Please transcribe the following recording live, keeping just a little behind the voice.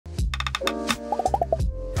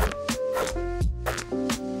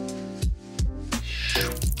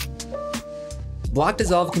Block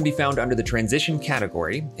dissolve can be found under the transition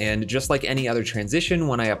category, and just like any other transition,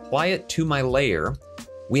 when I apply it to my layer,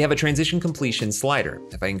 we have a transition completion slider.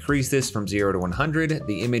 If I increase this from 0 to 100,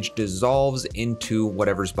 the image dissolves into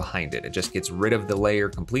whatever's behind it. It just gets rid of the layer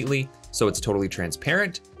completely, so it's totally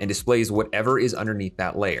transparent and displays whatever is underneath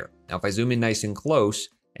that layer. Now, if I zoom in nice and close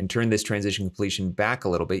and turn this transition completion back a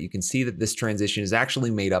little bit, you can see that this transition is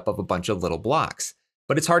actually made up of a bunch of little blocks.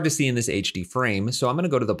 But it's hard to see in this HD frame, so I'm gonna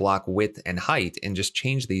go to the block width and height and just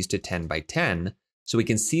change these to 10 by 10 so we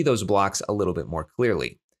can see those blocks a little bit more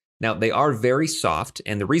clearly. Now, they are very soft,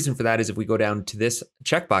 and the reason for that is if we go down to this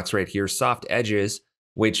checkbox right here, soft edges,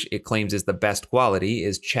 which it claims is the best quality,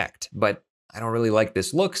 is checked. But I don't really like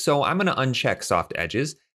this look, so I'm gonna uncheck soft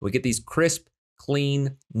edges. We get these crisp,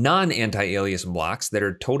 clean, non-anti-alias blocks that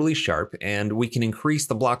are totally sharp, and we can increase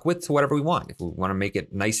the block width to whatever we want. If we wanna make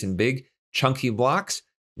it nice and big, chunky blocks,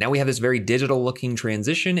 now we have this very digital looking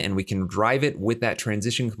transition, and we can drive it with that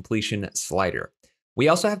transition completion slider. We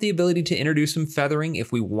also have the ability to introduce some feathering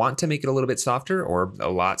if we want to make it a little bit softer or a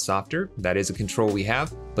lot softer. That is a control we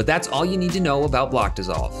have, but that's all you need to know about block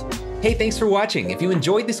dissolve. Hey, thanks for watching. If you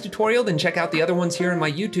enjoyed this tutorial, then check out the other ones here on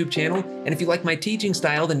my YouTube channel. And if you like my teaching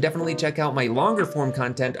style, then definitely check out my longer form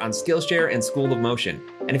content on Skillshare and School of Motion.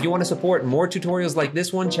 And if you want to support more tutorials like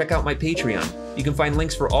this one, check out my Patreon. You can find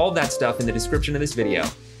links for all that stuff in the description of this video.